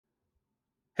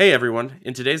Hey everyone.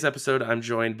 In today's episode, I'm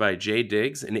joined by Jay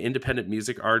Diggs, an independent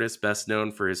music artist best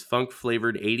known for his funk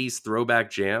flavored 80s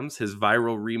throwback jams, his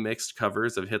viral remixed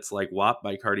covers of hits like WAP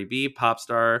by Cardi B,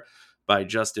 Popstar by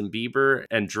Justin Bieber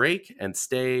and Drake, and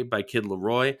Stay by Kid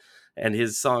Laroi, and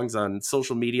his songs on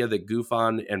social media that goof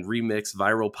on and remix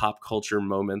viral pop culture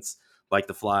moments like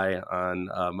the fly on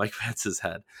Mike Pence's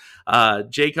head.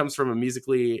 Jay comes from a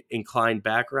musically inclined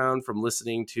background from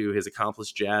listening to his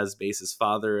accomplished jazz bassist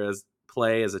father as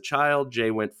play as a child.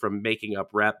 Jay went from making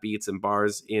up rap beats and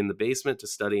bars in the basement to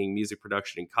studying music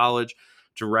production in college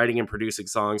to writing and producing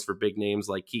songs for big names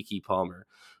like Keke Palmer.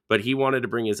 But he wanted to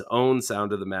bring his own sound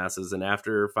to the masses, and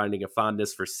after finding a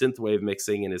fondness for synthwave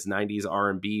mixing in his 90s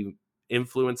R&B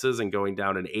influences and going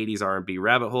down an 80s R&B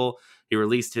rabbit hole, he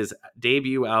released his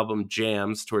debut album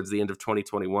Jams towards the end of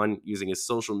 2021 using his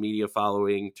social media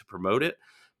following to promote it.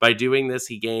 By doing this,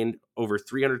 he gained over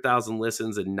 300,000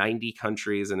 listens in 90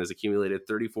 countries and has accumulated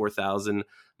 34,000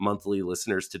 monthly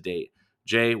listeners to date.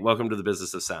 Jay, welcome to the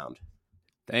Business of Sound.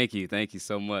 Thank you. Thank you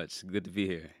so much. Good to be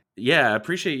here. Yeah, I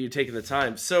appreciate you taking the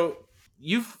time. So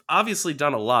you've obviously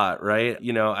done a lot, right?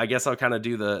 I guess I'll kind of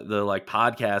do the like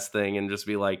podcast thing and just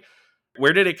be like,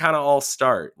 where did it kind of all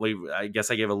start? Like, I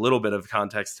guess I gave a little bit of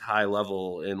context, high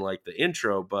level in like the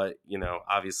intro, but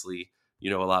obviously you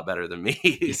know a lot better than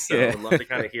me. So Yeah. I'd love to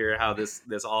kind of hear how this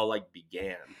all like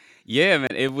began. Yeah,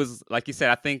 man. It was like you said,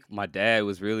 I think my dad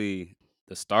was really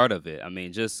the start of it. I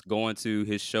mean, just going to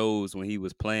his shows when he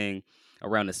was playing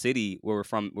around the city where we're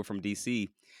from DC,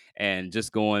 and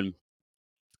just going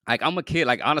like I'm a kid.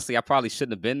 Like honestly, I probably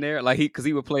shouldn't have been there. Like because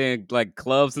he would play in like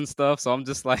clubs and stuff. So I'm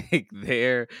just like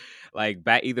there, like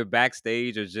back either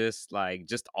backstage or just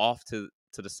off to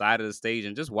the side of the stage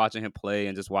and just watching him play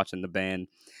and just watching the band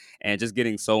and just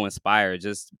getting so inspired,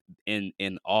 just in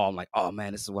awe. I'm like, oh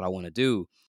man, this is what I want to do.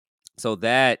 So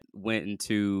that went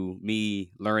into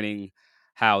me learning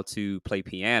how to play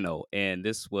piano, and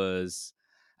this was,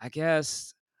 I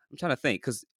guess, I'm trying to think,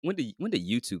 because when did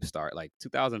YouTube start? Like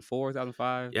 2004,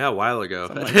 2005, Yeah, a while ago.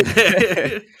 something like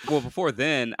that. Well, before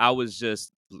then, I was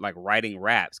just like writing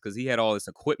raps because he had all this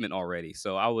equipment already.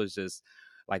 So I was just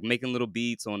like making little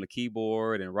beats on the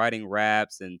keyboard and writing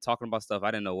raps and talking about stuff I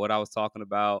didn't know what I was talking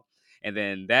about. And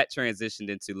then that transitioned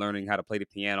into learning how to play the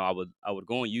piano. I would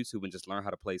go on YouTube and just learn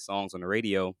how to play songs on the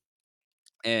radio.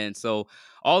 And so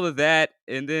all of that,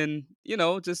 and then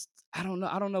just I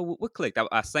don't know what clicked.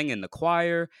 I sang in the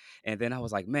choir, and then I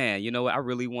was like, man, you know what? I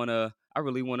really wanna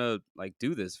like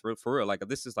do this for real. Like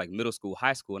this is like middle school,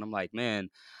 high school, and I'm like, man,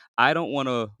 I don't want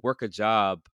to work a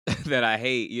job that I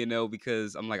hate,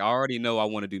 because I'm like, I already know I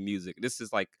want to do music. This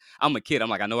is like I'm a kid. I'm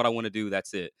like, I know what I want to do.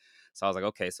 That's it. So I was like,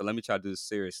 okay, so let me try to do this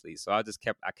seriously. So I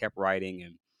kept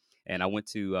writing, and I went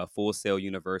to Full Sail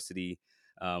University,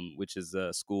 which is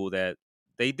a school that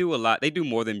they do a lot. They do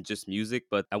more than just music,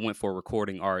 but I went for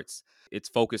recording arts. It's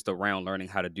focused around learning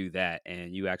how to do that.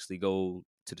 And you actually go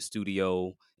to the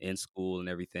studio in school and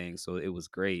everything. So it was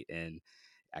great. And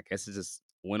I guess it just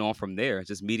went on from there,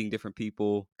 just meeting different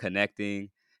people, connecting.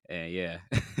 And yeah.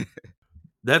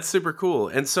 That's super cool.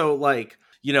 And so like,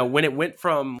 when it went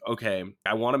from, okay,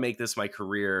 I want to make this my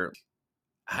career,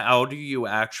 how do you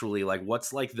actually like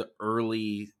what's like the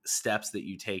early steps that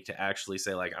you take to actually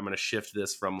say like I'm going to shift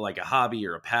this from like a hobby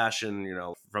or a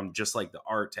passion, from just like the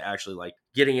art to actually like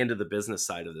getting into the business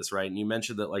side of this, right? And you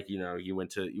mentioned that like you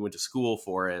went to school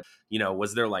for it.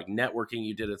 Was there like networking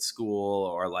you did at school,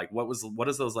 or like what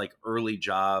is those like early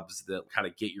jobs that kind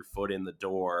of get your foot in the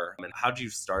door? I mean, how did you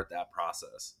start that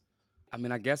process? I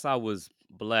mean, I guess I was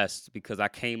blessed because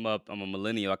I'm a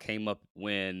millennial. I came up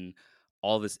when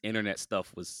all this internet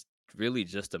stuff was really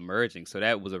just emerging. So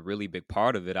that was a really big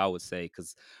part of it, I would say.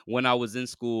 Because when I was in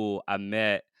school, I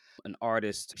met an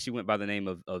artist. She went by the name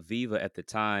of Viva at the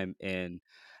time. And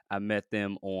I met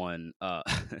them on,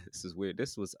 this is weird.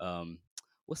 This was,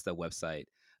 what's that website?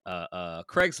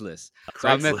 Craigslist. So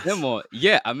I met them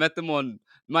Craigslist. on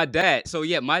my dad. So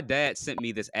yeah, my dad sent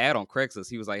me this ad on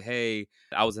Craigslist. He was like, hey,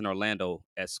 I was in Orlando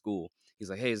at school. He's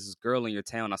like, hey, there's this girl in your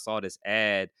town. I saw this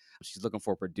ad. She's looking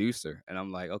for a producer. And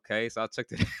I'm like, okay. So I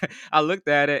checked it. I looked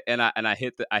at it and I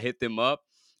hit them up,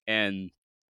 and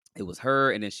it was her,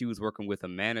 and then she was working with a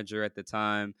manager at the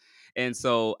time. And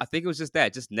so I think it was just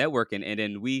networking. And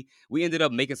then we ended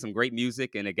up making some great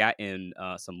music, and it got in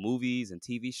some movies and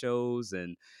TV shows,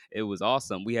 and it was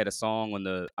awesome. We had a song on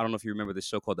the I don't know if you remember this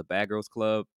show called The Bad Girls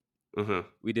Club. Hmm.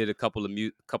 We did a couple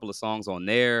of songs on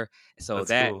there. So That's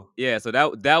that cool. yeah, so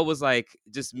that was like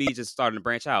just me just starting to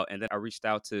branch out. And then I reached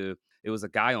out to it was a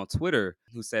guy on Twitter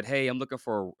who said, hey, I'm looking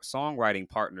for songwriting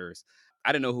partners.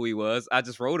 I didn't know who he was. I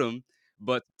just wrote him,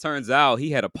 but turns out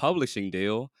he had a publishing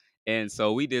deal, And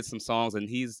so we did some songs, and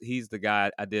he's the guy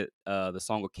I did the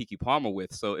song with Kiki Palmer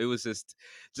with. So it was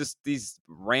just these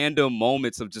random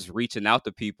moments of just reaching out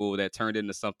to people that turned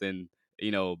into something,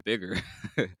 bigger.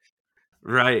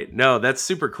 Right. No, that's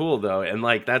super cool though. And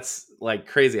like that's like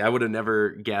crazy. I would have never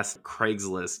guessed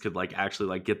Craigslist could like actually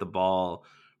like get the ball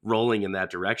rolling in that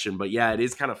direction. But yeah, it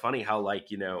is kind of funny how like,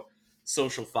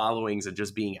 social followings and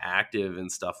just being active and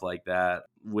stuff like that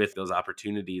with those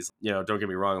opportunities. Don't get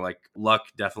me wrong, like luck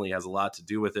definitely has a lot to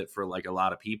do with it for like a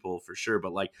lot of people for sure,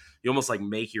 but like you almost like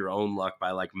make your own luck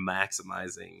by like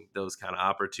maximizing those kind of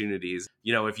opportunities.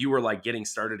 If you were like getting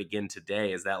started again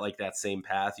today, is that like that same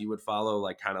path you would follow,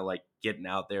 like kind of like getting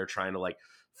out there trying to like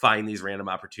find these random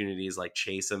opportunities, like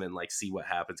chase them and like see what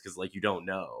happens, because like you don't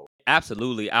know.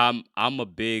 Absolutely. I'm a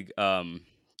big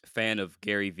fan of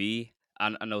Gary Vee.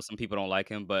 I know some people don't like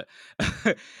him, but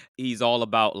he's all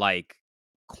about like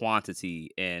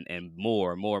quantity and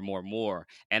more, more, more, more.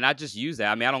 And I just use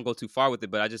that. I mean, I don't go too far with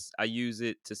it, but I use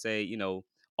it to say,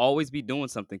 always be doing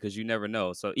something because you never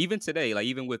know. So even today, like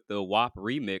even with the WAP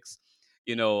remix,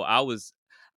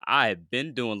 I had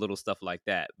been doing little stuff like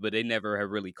that, but they never have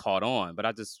really caught on. But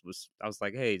I was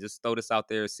like, hey, just throw this out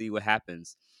there, see what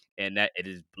happens, and that it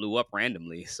just blew up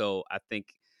randomly. So I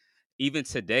think even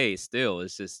today, still,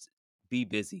 it's just be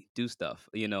busy, do stuff.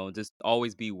 Just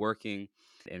always be working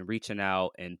and reaching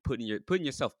out and putting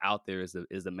yourself out there is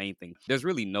the main thing. There's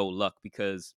really no luck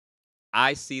because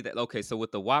I see that. Okay, so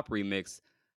with the WAP remix,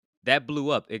 that blew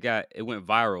up. It went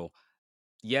viral.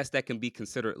 Yes, that can be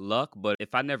considered luck, but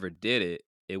if I never did it,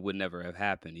 it would never have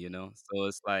happened, you know? So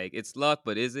it's like, it's luck,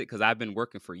 but is it? Because I've been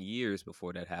working for years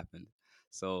before that happened.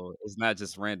 So it's not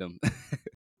just random.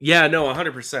 Yeah, no,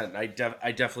 100%.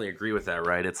 I definitely agree with that,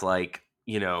 right? It's like,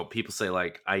 people say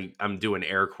like I'm doing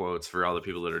air quotes for all the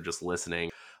people that are just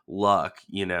listening, luck,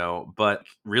 but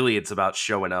really it's about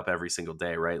showing up every single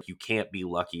day, right? You can't be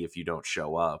lucky if you don't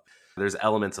show up. There's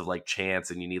elements of like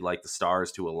chance and you need like the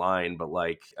stars to align, but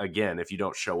like again, if you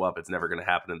don't show up, it's never going to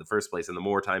happen in the first place. And the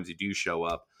more times you do show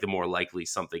up, the more likely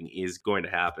something is going to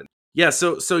happen. Yeah,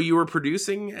 so you were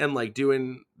producing and like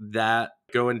doing that,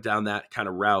 going down that kind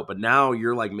of route, but now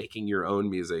you're like making your own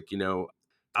music,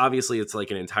 Obviously it's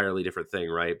like an entirely different thing,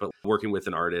 right? But working with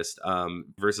an artist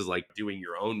versus like doing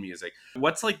your own music.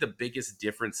 What's like the biggest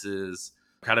differences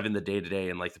kind of in the day-to-day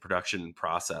and like the production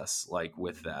process like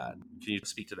with that? Can you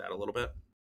speak to that a little bit?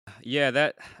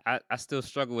 Yeah, I still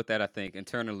struggle with that, I think,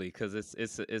 internally, because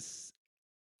it's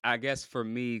I guess for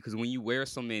me, because when you wear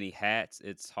so many hats,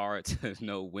 it's hard to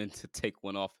know when to take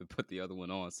one off and put the other one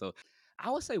on. So I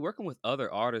would say working with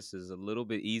other artists is a little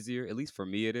bit easier, at least for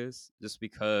me it is, just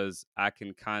because I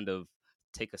can kind of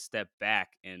take a step back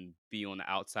and be on the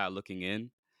outside looking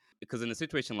in. Because in a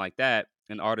situation like that,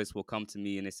 an artist will come to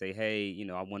me and they say, "Hey,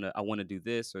 I want to do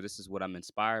this, or this is what I'm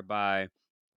inspired by."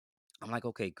 I'm like,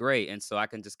 okay, great. And so I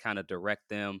can just kind of direct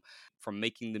them from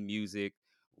making the music,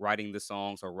 writing the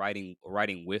songs, or writing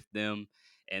with them.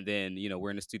 And then,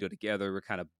 we're in the studio together, we're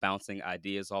kind of bouncing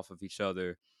ideas off of each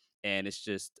other. And it's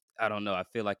just, I don't know, I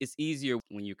feel like it's easier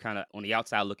when you're kind of on the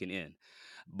outside looking in.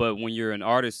 But when you're an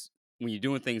artist, when you're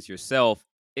doing things yourself,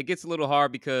 it gets a little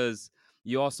hard because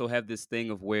you also have this thing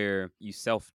of where you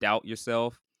self-doubt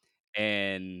yourself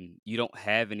and you don't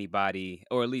have anybody,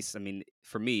 or at least, I mean,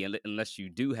 for me, unless you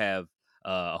do have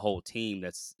a whole team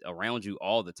that's around you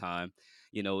all the time,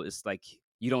 it's like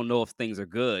you don't know if things are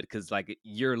good because like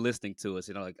you're listening to us,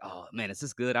 like, oh man, is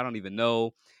this good? I don't even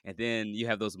know. And then you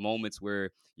have those moments where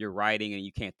you're writing and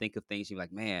you can't think of things. You're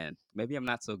like, man, maybe I'm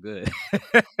not so good.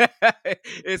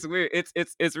 It's weird.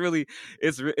 It's really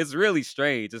it's really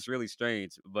strange. It's really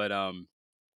strange. But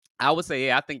I would say,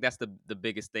 yeah, I think that's the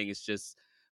biggest thing is just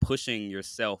pushing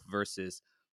yourself versus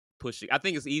pushing. I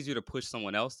think it's easier to push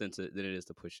someone else than it is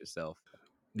to push yourself.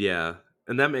 Yeah.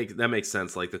 And that makes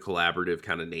sense, like the collaborative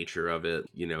kind of nature of it,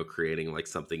 creating like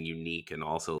something unique and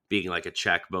also being like a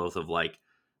check both of like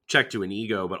check to an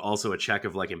ego, but also a check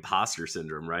of like imposter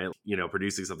syndrome, right?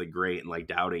 Producing something great and like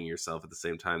doubting yourself at the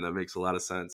same time. That makes a lot of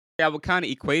sense. Yeah, I would kind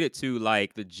of equate it to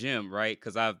like the gym, right?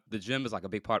 Because I've the gym is like a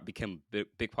big part, became a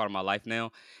big part of my life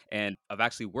now, and I've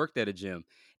actually worked at a gym.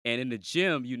 And in the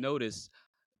gym, you notice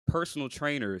personal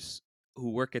trainers who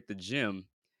work at the gym,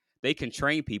 they can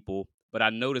train people. But I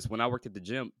noticed when I worked at the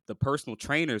gym, the personal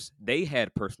trainers, they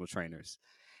had personal trainers.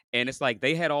 And it's like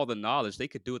they had all the knowledge, they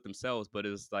could do it themselves, but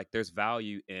it's like there's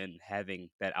value in having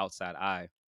that outside eye.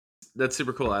 That's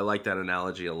super cool. I like that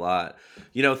analogy a lot.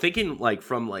 Thinking like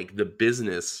from like the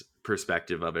business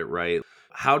perspective of it, right?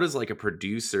 How does like a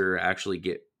producer actually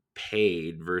get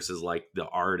paid versus like the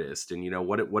artist? And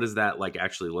what does that like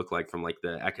actually look like from like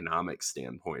the economic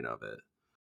standpoint of it?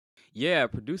 Yeah,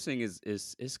 producing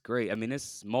is great. I mean,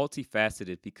 it's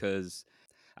multifaceted because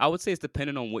I would say it's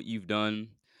dependent on what you've done,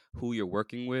 who you're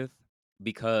working with,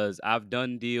 because I've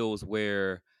done deals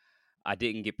where I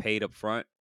didn't get paid up front,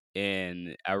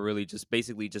 and I really just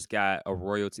basically just got a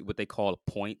royalty, what they call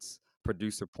points,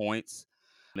 producer points.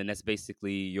 And that's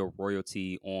basically your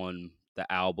royalty on the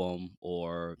album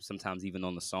or sometimes even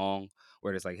on the song,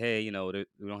 where it's like, hey, we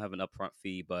don't have an upfront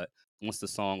fee, but once the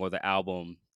song or the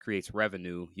album creates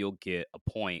revenue, you'll get a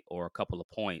point or a couple of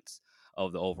points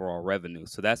of the overall revenue.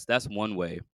 So that's one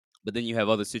way. But then you have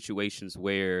other situations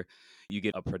where you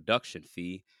get a production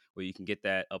fee where you can get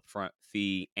that upfront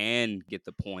fee and get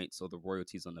the points or the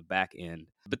royalties on the back end.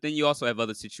 But then you also have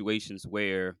other situations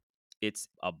where it's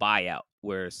a buyout,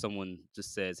 where someone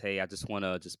just says, "Hey, I just want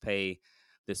to just pay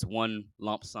this one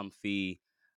lump sum fee,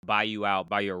 buy you out,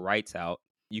 buy your rights out."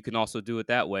 You can also do it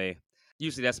that way.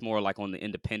 Usually that's more like on the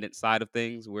independent side of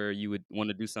things where you would want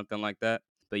to do something like that.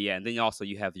 But yeah, and then also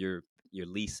you have your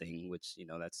leasing, which,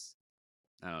 that's,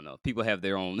 I don't know. People have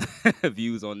their own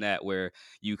views on that, where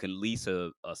you can lease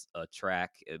a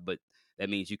track, but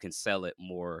that means you can sell it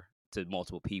more to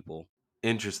multiple people.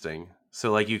 Interesting.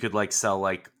 So like you could like sell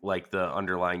like the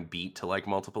underlying beat to like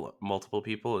multiple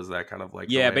people. Is that kind of like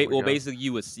the Yeah, way it would well, go? basically,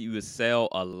 you would sell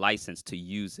a license to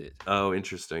use it. Oh,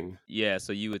 interesting. Yeah,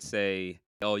 so you would say,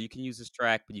 "Oh, you can use this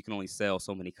track, but you can only sell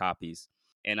so many copies,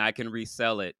 and I can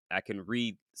resell it. I can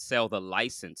resell the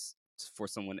license for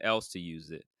someone else to use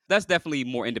it." That's definitely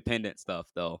more independent stuff,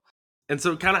 though. And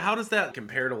so kind of how does that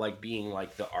compare to like being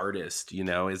like the artist, you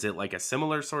know? Is it like a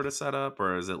similar sort of setup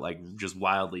or is it like just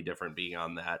wildly different being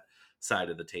on that side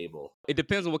of the table? It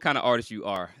depends on what kind of artist you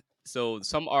are. So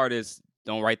some artists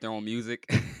don't write their own music.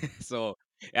 So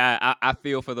I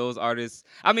feel for those artists.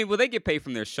 I mean, well, they get paid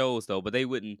from their shows though, but they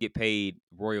wouldn't get paid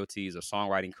royalties or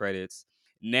songwriting credits.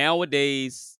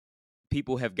 Nowadays,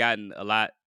 people have gotten a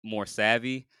lot more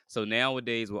savvy. So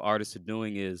nowadays, what artists are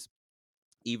doing is,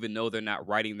 even though they're not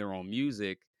writing their own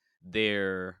music,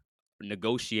 they're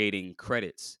negotiating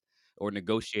credits or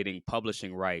negotiating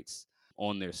publishing rights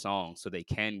on their song so they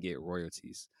can get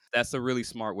royalties. That's a really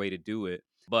smart way to do it.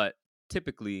 But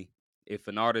typically, if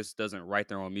an artist doesn't write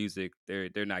their own music, they're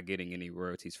not getting any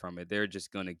royalties from it. They're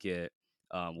just gonna get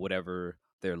whatever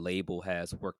their label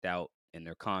has worked out in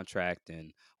their contract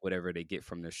and whatever they get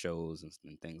from their shows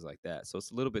and things like that. So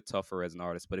it's a little bit tougher as an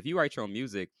artist. But if you write your own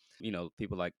music,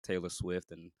 people like Taylor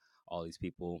Swift and all these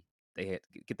people, they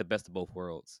get the best of both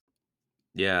worlds.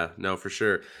 Yeah, no, for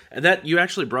sure. And that you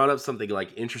actually brought up something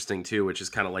like interesting too, which is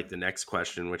kind of like the next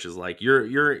question, which is like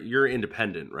you're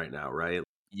independent right now, right?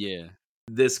 Yeah.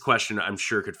 This question I'm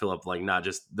sure could fill up like not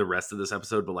just the rest of this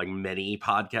episode, but like many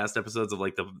podcast episodes of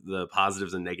like the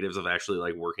positives and negatives of actually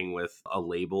like working with a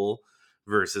label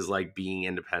versus like being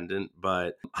independent.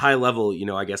 But high level,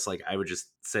 I guess like I would just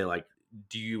say like,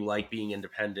 do you like being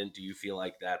independent? Do you feel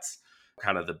like that's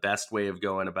kind of the best way of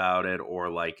going about it? Or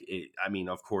like I mean,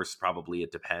 of course, probably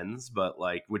it depends, but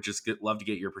like would just love to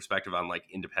get your perspective on like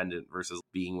independent versus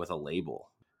being with a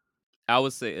label. I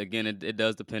would say again, it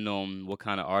does depend on what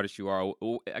kind of artist you are.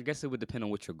 I guess it would depend on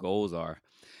what your goals are.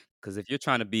 Because if you're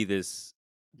trying to be this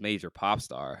major pop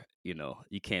star,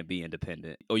 you can't be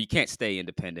independent or you can't stay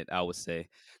independent, I would say.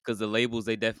 Because the labels,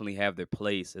 they definitely have their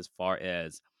place as far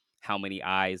as how many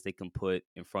eyes they can put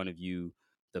in front of you,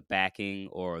 the backing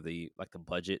or the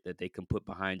budget that they can put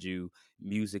behind you,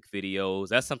 music videos.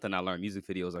 That's something I learned. Music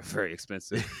videos are very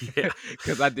expensive. Yeah.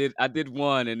 Cause I did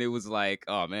one and it was like,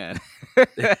 oh man.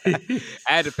 I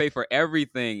had to pay for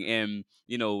everything. And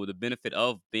the benefit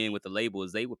of being with the label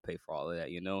is they would pay for all of that.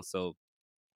 So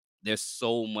there's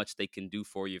so much they can do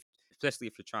for you, especially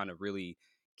if you're trying to really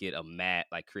get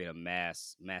create a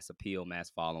mass appeal, mass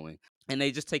following. And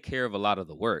they just take care of a lot of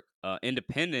the work.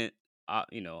 Independent,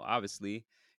 obviously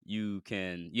you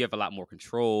have a lot more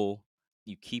control.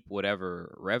 You keep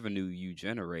whatever revenue you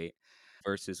generate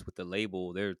versus with the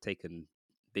label, they're taking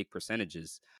big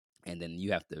percentages and then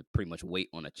you have to pretty much wait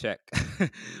on a check.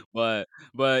 but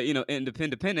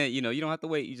independent, you don't have to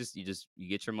wait. You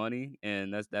get your money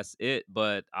and that's it.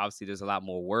 But obviously there's a lot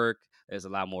more work. There's a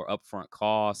lot more upfront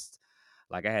cost.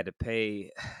 Like I had to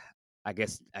pay I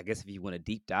guess if you want to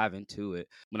deep dive into it.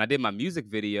 When I did my music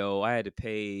video, I had to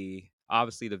pay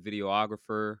obviously the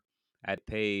videographer. I had to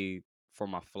pay for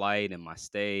my flight and my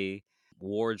stay,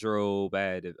 wardrobe. I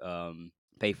had to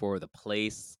pay for the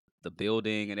place, the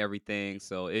building and everything.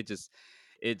 So it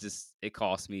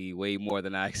cost me way more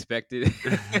than I expected.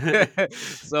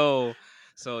 So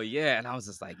So yeah, and I was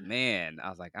just like, man, I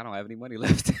was like, I don't have any money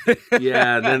left.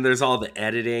 Yeah, and then there's all the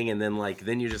editing, and then like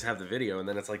then you just have the video, and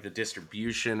then it's like the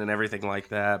distribution and everything like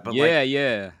that. But like, Yeah,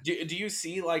 yeah. do you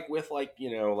see like with like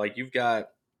like you've got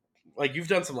like you've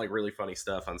done some like really funny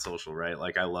stuff on social, right?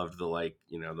 Like I loved the like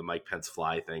the Mike Pence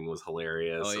fly thing was Oh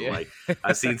hilarious, and yeah. like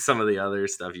I've seen some of the other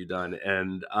stuff you've done,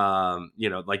 and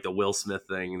like the Will Smith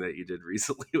thing that you did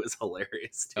recently was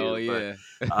hilarious Oh too.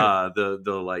 But yeah.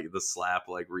 the like the slap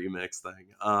like remix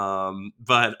thing,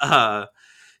 but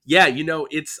yeah,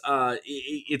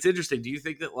 it's interesting. Do you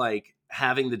think that like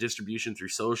having the distribution through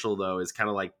social though is kind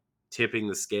of like tipping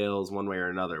the scales one way or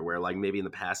another, where like maybe in the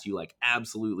past you like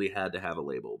absolutely had to have a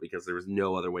label because there was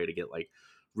no other way to get like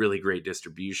really great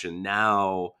distribution.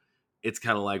 Now it's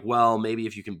kind of like, well, maybe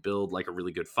if you can build like a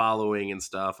really good following and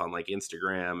stuff on like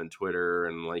Instagram and Twitter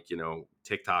and like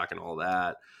TikTok and all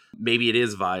that, maybe it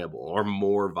is viable or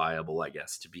more viable, I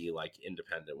guess, to be like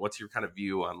independent. What's your kind of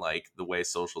view on like the way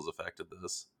socials affected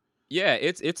this? Yeah,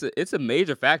 it's a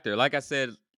major factor. Like I said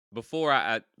before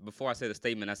I said the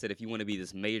statement, I said if you want to be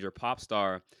this major pop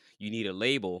star, you need a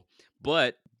label.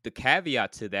 But the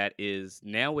caveat to that is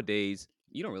nowadays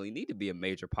you don't really need to be a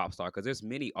major pop star because there's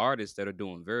many artists that are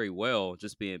doing very well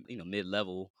just being mid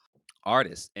level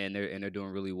artists, and they're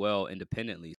doing really well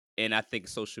independently. And I think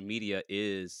social media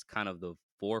is kind of the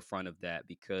forefront of that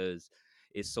because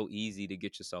it's so easy to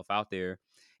get yourself out there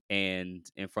and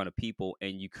in front of people,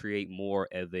 and you create more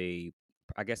of a,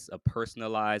 I guess, a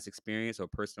personalized experience or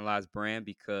personalized brand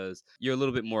because you're a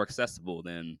little bit more accessible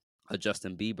than a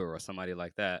Justin Bieber or somebody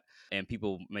like that. And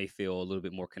people may feel a little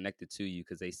bit more connected to you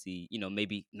because they see,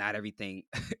 maybe not everything,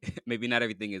 maybe not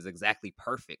everything is exactly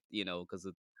perfect, because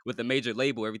with a major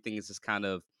label, everything is just kind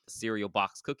of cereal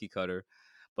box cookie cutter.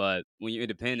 But when you're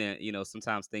independent,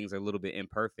 sometimes things are a little bit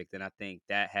imperfect. And I think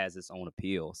that has its own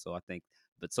appeal. So I think,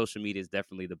 but social media is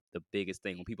definitely the biggest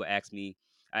thing. When people ask me,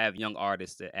 I have young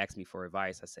artists that ask me for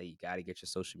advice. I say, you got to get your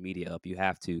social media up. You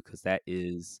have to, because that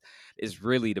is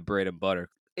really the bread and butter.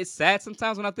 It's sad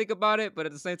sometimes when I think about it, but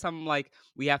at the same time, I'm like,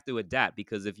 we have to adapt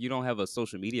because if you don't have a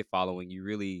social media following, you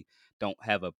really don't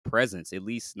have a presence, at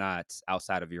least not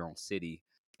outside of your own city.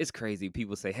 It's crazy.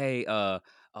 People say, "Hey, oh,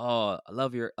 I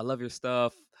love your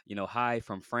stuff." Hi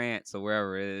from France or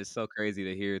wherever. It's so crazy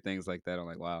to hear things like that. I'm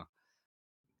like, wow.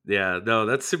 Yeah, no,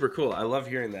 that's super cool. I love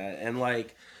hearing that. And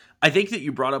like I think that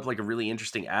you brought up like a really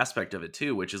interesting aspect of it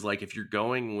too, which is like if you're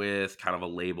going with kind of a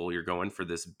label, you're going for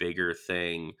this bigger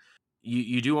thing,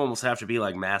 you do almost have to be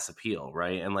like mass appeal,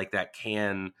 right? And like that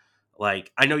can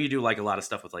like I know you do like a lot of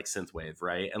stuff with like synthwave,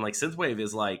 right? And like synthwave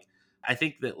is like I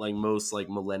think that like most like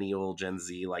millennial Gen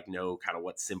Z like know kind of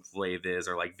what synthwave is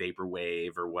or like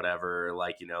vaporwave or whatever,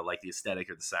 like like the aesthetic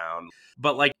or the sound,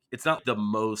 but like it's not the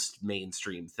most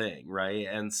mainstream thing, right?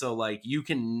 And so like you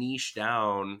can niche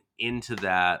down into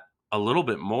that a little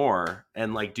bit more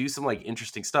and like do some like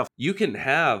interesting stuff. You can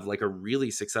have like a really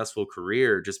successful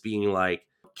career just being like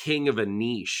king of a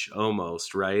niche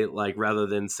almost, right? Like rather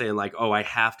than saying like, "Oh,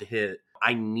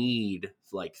 I need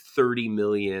like 30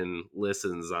 million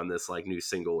listens on this like new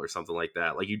single or something like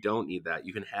that." Like you don't need that.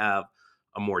 You can have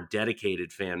a more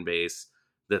dedicated fan base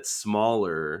that's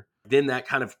smaller. Then that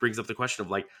kind of brings up the question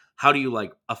of like how do you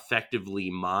like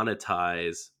effectively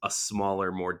monetize a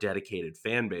smaller, more dedicated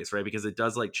fan base, right? Because it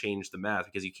does like change the math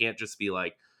because you can't just be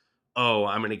like, "Oh,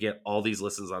 I'm going to get all these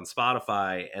listens on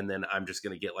Spotify and then I'm just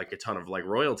going to get like a ton of like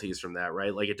royalties from that,"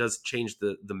 right? Like it does change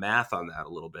the math on that a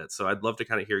little bit. So I'd love to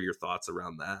kind of hear your thoughts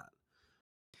around that.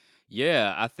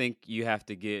 Yeah, I think you have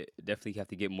to definitely have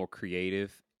to get more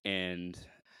creative. And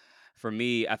for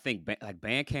me, I think like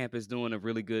Bandcamp is doing a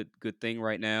really good thing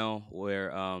right now,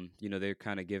 where they're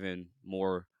kind of giving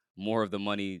more of the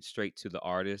money straight to the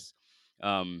artist.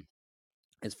 Um,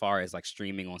 as far as like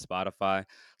streaming on Spotify.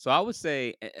 So I would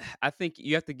say I think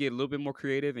you have to get a little bit more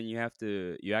creative, and you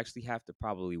actually have to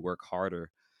probably work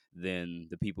harder than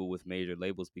the people with major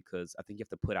labels because I think you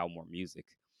have to put out more music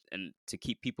and to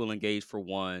keep people engaged for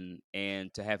one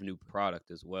and to have new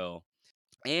product as well.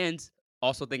 And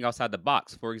also think outside the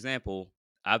box. For example,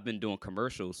 I've been doing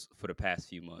commercials for the past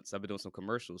few months. I've been doing some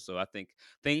commercials. So I think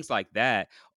things like that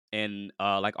and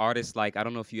like artists like I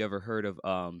don't know if you ever heard of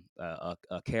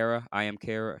Kara, I am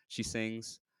Kara. She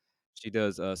sings. She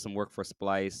does some work for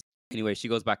Splice. Anyway, she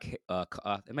goes by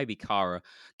it might be Kara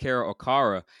or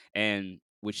Kara, and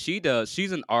what she does,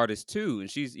 she's an artist too,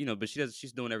 and but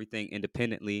she's doing everything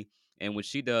independently. And what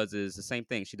she does is the same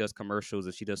thing. She does commercials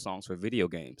and she does songs for video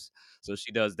games. So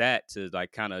she does that to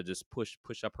like kind of just push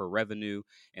up her revenue,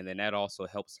 and then that also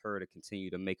helps her to continue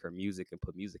to make her music and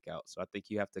put music out. So I think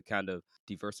you have to kind of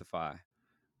diversify.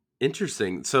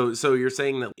 Interesting. So you're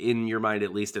saying that in your mind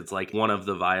at least it's like one of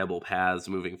the viable paths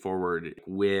moving forward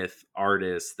with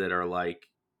artists that are like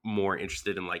more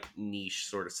interested in like niche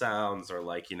sort of sounds, or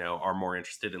like, are more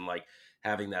interested in like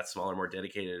having that smaller, more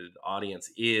dedicated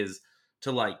audience, is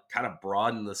to like kind of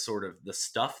broaden the sort of the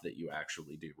stuff that you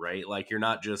actually do, right? Like you're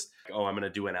not just, oh, I'm going to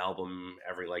do an album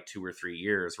every like 2 or 3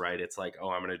 years, right? It's like, oh,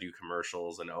 I'm going to do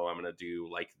commercials, and oh, I'm going to do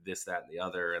like this, that, and the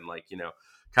other, and like,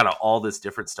 kind of all this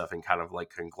different stuff and kind of like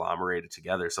conglomerated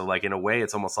together. So like in a way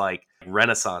it's almost like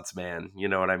Renaissance man, you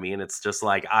know what I mean? It's just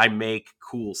like I make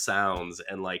cool sounds,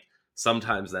 and like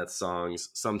sometimes that's songs,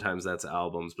 sometimes that's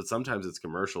albums, but sometimes it's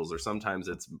commercials, or sometimes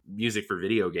it's music for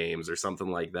video games or something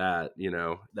like that,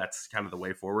 That's kind of the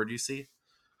way forward, you see?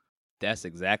 That's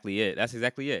exactly it. That's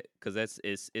exactly it. Because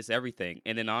it's everything.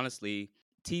 And then honestly,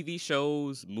 TV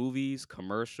shows, movies,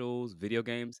 commercials, video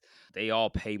games, they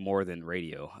all pay more than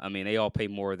radio. I mean, they all pay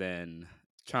more than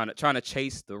trying to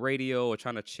chase the radio or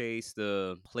trying to chase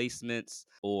the placements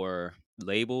or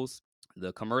labels.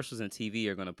 The commercials and TV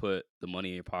are gonna put the money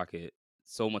in your pocket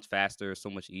so much faster, so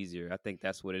much easier. I think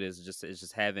that's what it is. It's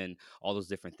just having all those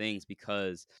different things,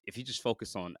 because if you just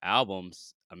focus on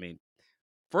albums, I mean,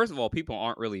 first of all, people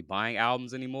aren't really buying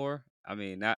albums anymore. I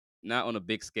mean, not on a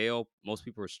big scale. Most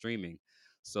people are streaming,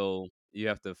 so you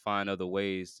have to find other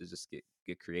ways to just get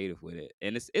creative with it.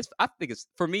 And it's I think it's,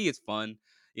 for me, it's fun.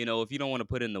 If you don't want to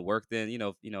put in the work, then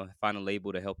find a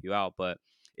label to help you out. But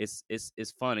it's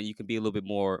fun, and you can be a little bit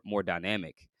more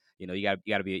dynamic. You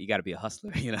gotta be a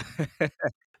hustler.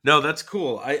 No, that's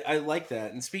cool. I like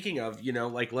that. And speaking of,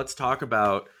 like let's talk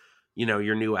about,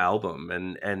 your new album,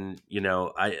 and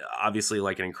I obviously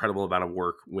like an incredible amount of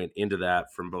work went into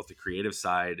that from both the creative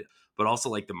side, but also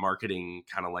like the marketing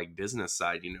kind of like business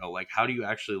side, like how do you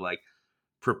actually like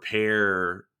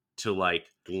prepare to like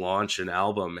launch an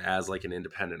album as like an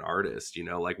independent artist,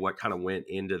 like what kind of went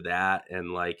into that,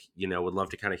 and like, would love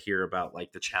to kind of hear about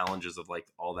like the challenges of like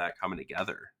all that coming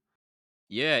together.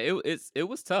 Yeah, it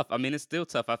was tough. I mean, it's still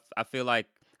tough. I feel like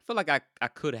I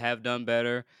could have done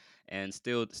better and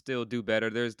still do better.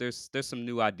 There's some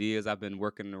new ideas I've been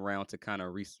working around to kind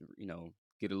of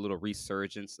get a little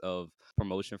resurgence of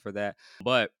promotion for that.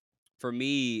 But for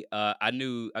me, I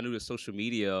knew the social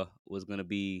media was gonna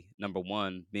be number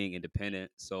one, being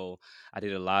independent. So I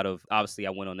did a lot of, obviously I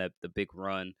went on the big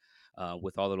run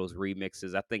with all of those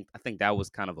remixes. I think that was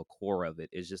kind of a core of it,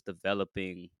 is just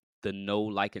developing the know,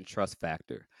 like, and trust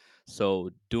factor.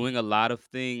 So doing a lot of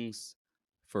things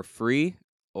for free,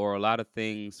 or a lot of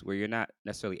things where you're not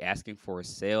necessarily asking for a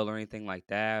sale or anything like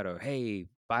that, or hey,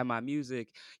 buy my music,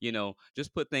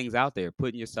 just put things out there,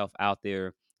 putting yourself out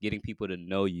there, getting people to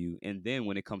know you. And then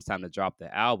when it comes time to drop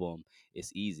the album,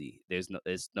 it's easy. There's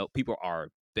no people are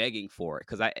begging for it,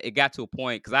 because it got to a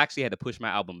point, because I actually had to push my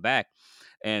album back,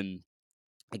 and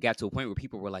it got to a point where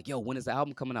people were like, "Yo, when is the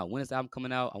album coming out? When is the album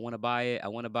coming out? I want to buy it. I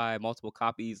want to buy multiple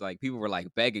copies." Like, people were like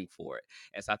begging for it,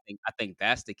 and so I think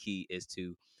that's the key, is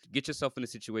to get yourself in a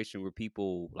situation where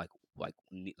people like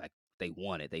they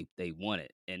want it. They want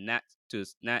it, and not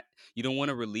you don't want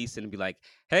to release it and be like,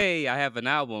 "Hey, I have an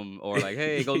album," or like,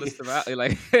 "Hey, go listen to my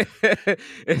like."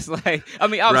 It's like, I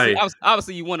mean, obviously, Right.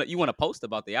 obviously, you want to post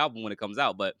about the album when it comes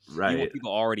out, but you want Right.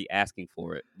 people already asking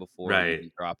for it before you Right.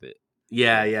 even drop it.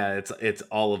 Yeah, So. yeah, it's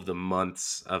all of the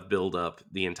months of build up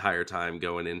the entire time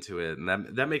going into it, and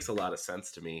that makes a lot of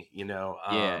sense to me.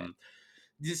 Yeah.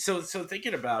 So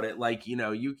thinking about it, like, you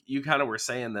kind of were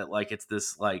saying that like it's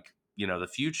this like, the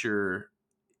future,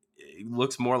 it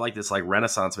looks more like this like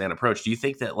Renaissance man approach. Do you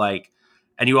think that like,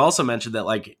 and you also mentioned that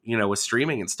like, with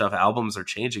streaming and stuff, albums are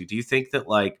changing. Do you think that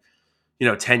like,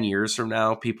 10 years from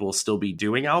now, people will still be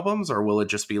doing albums, or will it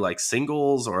just be like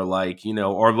singles, or like,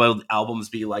 or will albums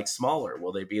be like smaller?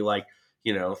 Will they be like,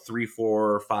 3,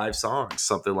 4, 5 songs,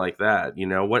 something like that?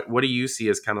 What do you see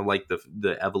as kind of like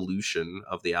the evolution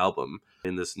of the album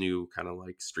in this new kind of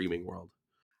like streaming world?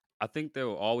 I think there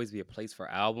will always be a place for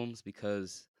albums,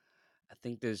 because I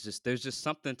think there's just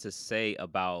something to say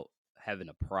about having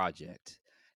a project,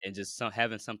 and just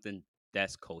having something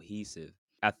that's cohesive.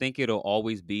 I think it'll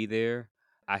always be there.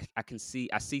 I see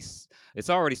it's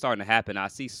already starting to happen. I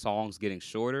see songs getting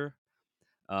shorter.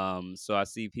 So I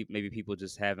see maybe people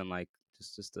just having like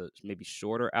maybe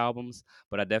shorter albums,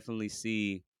 but I definitely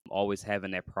see always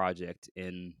having that project.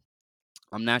 And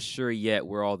I'm not sure yet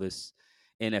where all this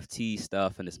NFT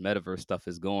stuff and this metaverse stuff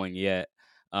is going yet.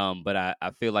 But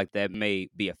I feel like that may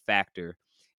be a factor,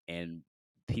 and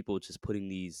people just putting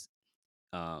these,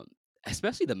 um,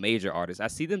 especially the major artists, I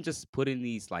see them just putting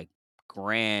these like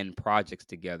grand projects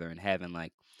together, and having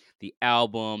like the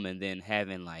album, and then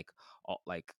having like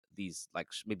these like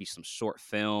maybe some short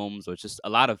films or just a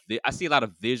lot of I see a lot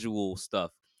of visual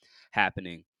stuff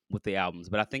happening with the albums.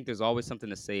 But I think there's always something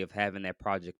to say of having that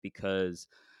project because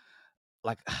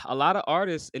like a lot of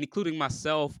artists, and including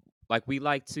myself, like we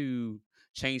like to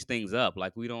change things up.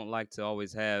 Like we don't like to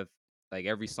always have like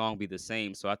every song be the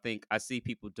same. So I think I see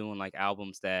people doing like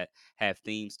albums that have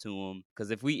themes to them.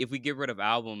 Because if we get rid of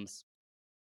albums,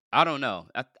 I don't know.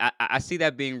 I see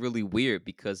that being really weird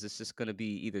because it's just gonna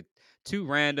be either too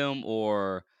random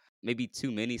or maybe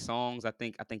too many songs. I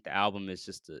think the album is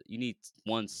just you need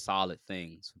one solid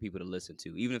thing for people to listen to,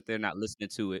 even if they're not listening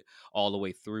to it all the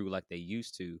way through like they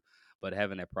used to. But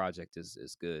having that project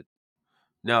is good.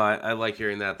 No, I like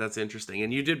hearing that. That's interesting.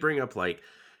 And you did bring up like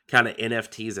kind of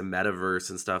NFTs and metaverse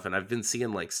and stuff. And I've been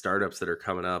seeing like startups that are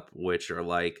coming up, which are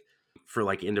like for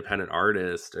like independent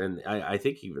artists. And I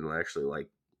think even actually like,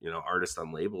 artists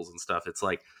on labels and stuff. It's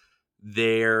like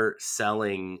they're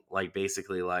selling like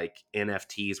basically like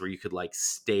NFTs where you could like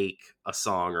stake a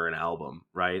song or an album,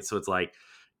 right? So it's like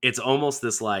it's almost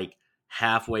this like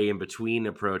halfway in between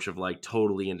approach of like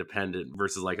totally independent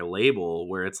versus like a label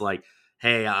where it's like,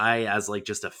 hey, I as like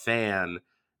just a fan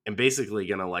am basically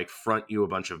gonna like front you a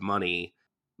bunch of money,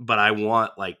 but I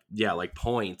want like yeah, like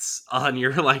points on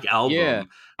your like Yeah, album,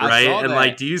 I right? saw And that.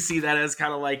 like do you see that as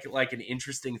kind of like an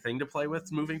interesting thing to play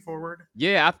with moving forward?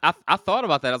 Yeah, I thought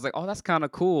about that. I was like, oh, that's kind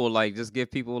of cool. Like, just give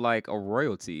people like a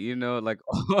royalty, like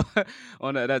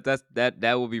on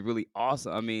that would be really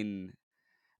awesome. I mean,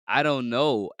 I don't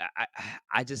know.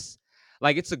 I just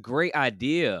like it's a great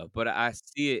idea, but I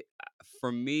see it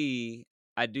for me.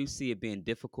 I do see it being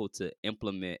difficult to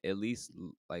implement, at least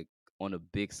like on a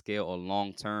big scale or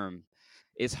long term.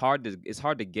 It's hard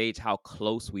to gauge how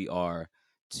close we are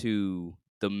to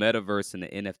the metaverse and the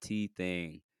NFT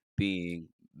thing being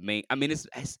main. I mean,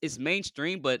 it's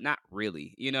mainstream, but not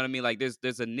really. You know what I mean? Like,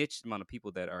 there's a niche amount of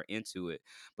people that are into it,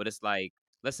 but it's like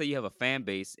let's say you have a fan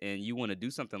base and you want to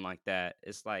do something like that,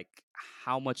 it's like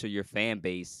how much of your fan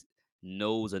base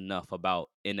knows enough about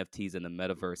NFTs and the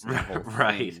metaverse and that whole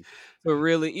Right. thing to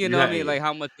really, what I mean? Right. Like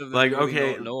how much of them Like, really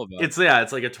okay, know about it? it's yeah,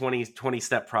 it's like a 20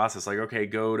 step process. Like, okay,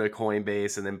 go to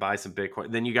Coinbase and then buy some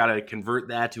Bitcoin. Then you got to convert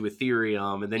that to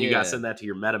Ethereum and then you got to Yeah. send that to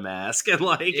your MetaMask and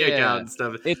like account Yeah. and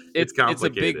stuff. It's It's it's it's a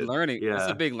big complicated. learning it's a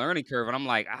Yeah. big learning curve, and I'm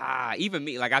like, even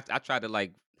me, like, I tried to,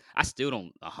 like I still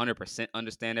don't 100%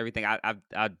 understand everything.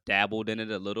 I've dabbled in it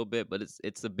a little bit, but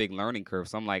it's a big learning curve,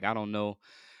 so I'm like, I don't know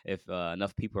if,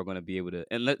 enough people are gonna be able to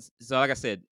like I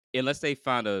said, unless they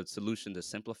find a solution to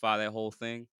simplify that whole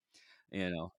thing,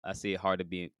 I see it hard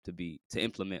to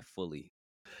implement fully.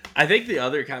 I think the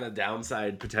other kind of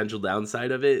potential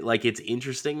downside of it, like it's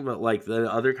interesting, but like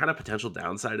the other kind of potential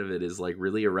downside of it is like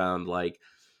really around like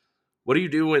what do you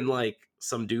do when like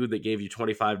some dude that gave you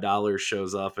 $25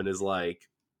 shows up and is like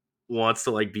wants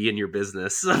to like be in your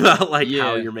business about like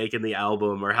how Yeah. you're making the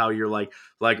album or how you're like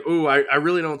oh I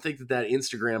really don't think that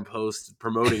Instagram post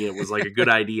promoting it was like a good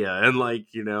idea and like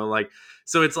like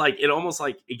so it's like it almost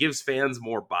like it gives fans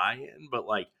more buy-in but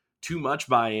like too much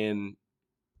buy-in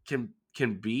can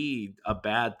be a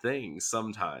bad thing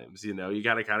sometimes, you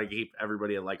got to kind of keep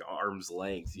everybody at like arm's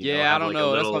length, Yeah, I have don't like a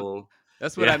know. little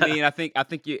That's what I yeah. mean. I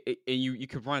think you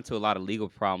could run into a lot of legal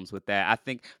problems with that. I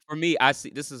think for me, I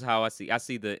see this is how I see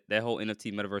that whole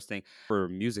NFT metaverse thing for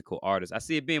musical artists. I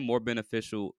see it being more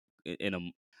beneficial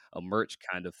in a merch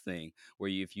kind of thing, where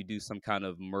if you do some kind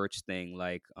of merch thing,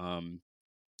 like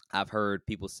I've heard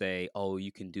people say, "Oh,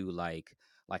 you can do like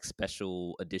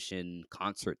special edition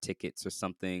concert tickets or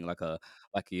something like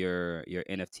your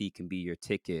NFT can be your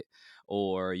ticket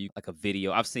or you like a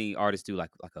video." I've seen artists do like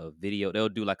a video. They'll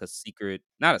do like a secret,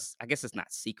 not a I guess it's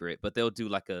not secret, but they'll do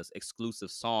like a exclusive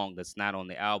song that's not on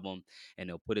the album and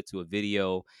they'll put it to a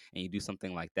video and you do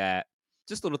something like that.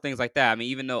 Just little things like that. I mean,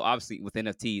 even though obviously with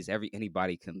NFTs,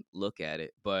 anybody can look at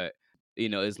it, but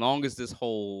as long as this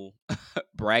whole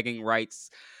bragging rights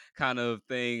kind of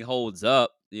thing holds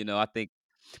up, I think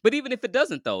but even if it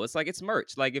doesn't though, it's like it's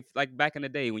merch. Like if like back in the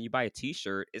day when you buy a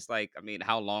t-shirt, it's like I mean,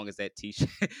 how long is that t-shirt?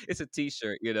 It's a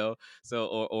t-shirt, So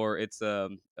or it's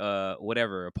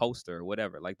whatever, a poster or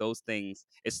whatever. Like those things,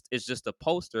 it's just a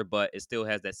poster, but it still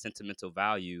has that sentimental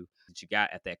value that you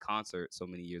got at that concert so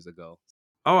many years ago.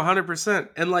 Oh, 100%.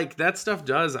 And like that stuff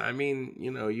does. I mean,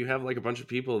 you have like a bunch of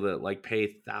people that like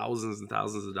pay thousands and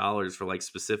thousands of dollars for like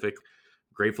specific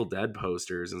Grateful Dead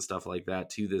posters and stuff like that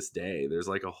to this day. There's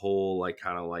like a whole like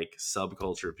kind of like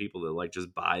subculture of people that like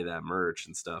just buy that merch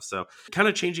and stuff. So, kind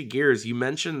of changing gears, you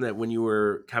mentioned that when you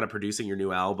were kind of producing your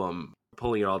new album,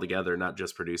 pulling it all together, not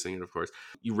just producing it, of course,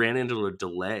 you ran into a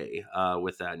delay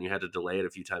with that and you had to delay it a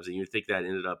few times. And you think that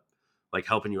ended up like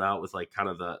helping you out with like kind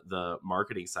of the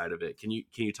marketing side of it. Can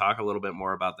you talk a little bit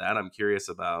more about that? I'm curious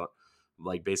about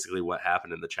like basically what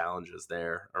happened and the challenges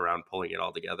there around pulling it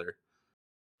all together.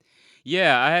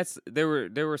 Yeah, I had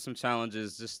there were some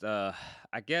challenges. Just I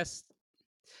guess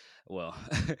well,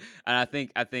 and I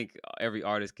think every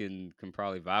artist can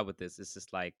probably vibe with this. It's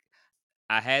just like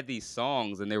I had these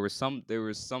songs, and there was some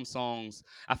songs.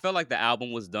 I felt like the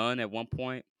album was done at one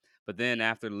point, but then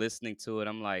after listening to it,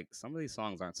 I'm like, some of these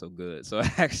songs aren't so good. So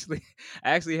I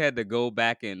actually had to go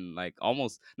back and like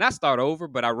almost not start over,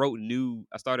 but I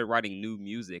started writing new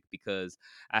music because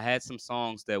I had some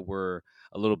songs that were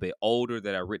a little bit older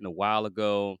that I written a while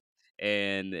ago.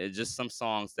 And just some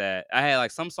songs that I had,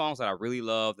 like some songs that I really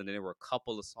loved, and then there were a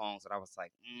couple of songs that I was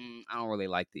like, I don't really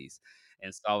like these.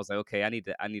 And so I was like, okay, I need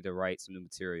to write some new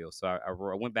material. So I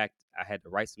went back. I had to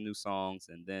write some new songs,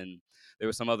 and then there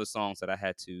were some other songs that I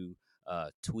had to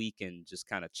tweak and just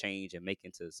kind of change and make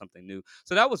into something new.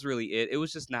 So that was really it. It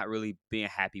was just not really being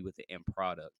happy with the end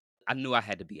product. I knew I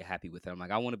had to be happy with it. I'm like,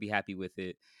 I want to be happy with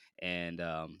it, and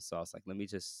so I was like, let me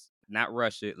just not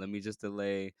rush it. Let me just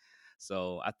delay.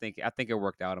 So I think it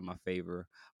worked out in my favor.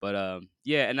 But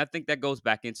yeah, and I think that goes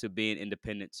back into being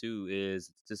independent too.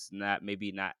 Is just not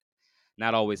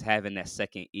always having that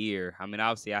second ear. I mean,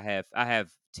 obviously I have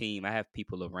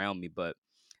people around me, but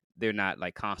they're not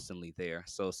like constantly there.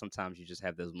 So sometimes you just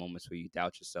have those moments where you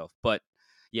doubt yourself. But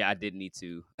yeah, I did need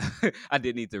to I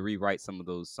did need to rewrite some of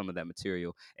that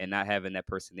material, and not having that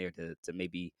person there to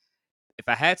maybe, if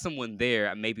I had someone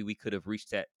there, maybe we could have reached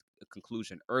that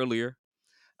conclusion earlier.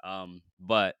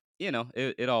 But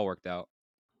it all worked out.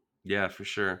 Yeah, for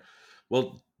sure.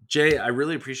 Well, Jay, I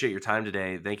really appreciate your time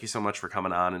today. Thank you so much for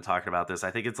coming on and talking about this.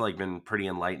 I think it's like been pretty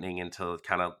enlightening into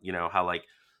kind of, how like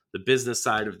the business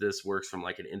side of this works from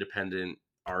like an independent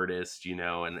artist,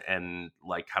 and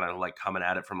like kind of like coming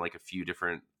at it from like a few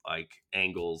different like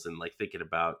angles and like thinking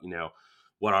about,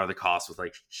 what are the costs with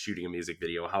like shooting a music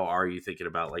video? How are you thinking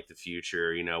about like the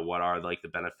future? What are like the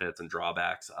benefits and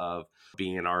drawbacks of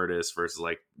being an artist versus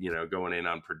like going in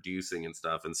on producing and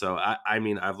stuff. And so I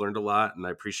mean I've learned a lot and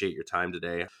I appreciate your time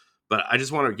today, but I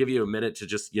just want to give you a minute to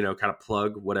just kind of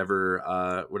plug whatever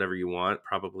you want,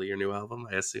 probably your new album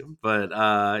I assume, but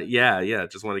yeah,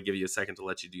 just want to give you a second to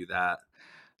let you do that.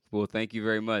 Well, thank you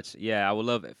very much. Yeah, I would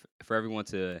love for everyone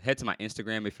to head to my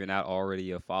Instagram if you're not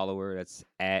already a follower. That's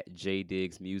at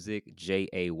JDiggsMusic,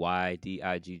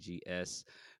 JAYDIGGS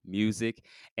Music.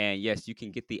 And yes, you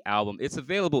can get the album. It's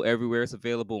available everywhere. It's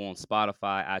available on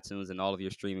Spotify, iTunes, and all of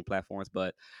your streaming platforms.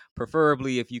 But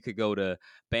preferably, if you could go to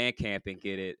Bandcamp and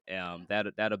get it,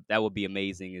 that would be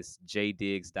amazing. It's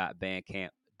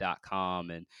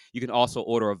jdiggs.bandcamp.com, and you can also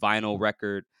order a vinyl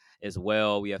record as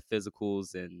well. We have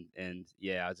physicals, and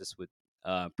yeah, I just would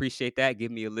appreciate that.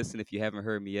 Give me a listen if you haven't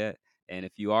heard me yet. And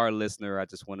if you are a listener, I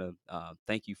just want to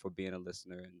thank you for being a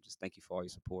listener, and just thank you for all your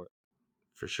support.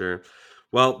 For sure.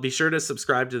 Well, be sure to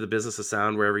subscribe to the Business of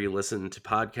Sound wherever you listen to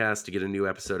podcasts to get a new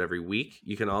episode every week.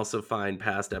 You can also find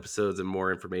past episodes and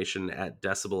more information at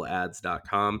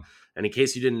decibelads.com. And in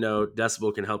case you didn't know,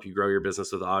 Decibel can help you grow your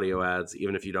business with audio ads,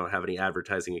 even if you don't have any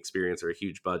advertising experience or a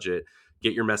huge budget.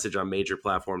 Get your message on major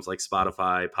platforms like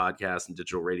Spotify, podcasts, and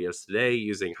digital radios today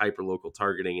using hyperlocal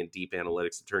targeting and deep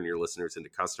analytics to turn your listeners into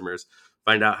customers.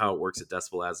 Find out how it works at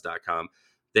decibelads.com.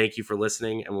 Thank you for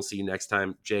listening, and we'll see you next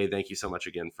time. Jay, thank you so much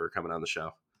again for coming on the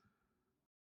show.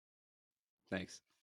 Thanks.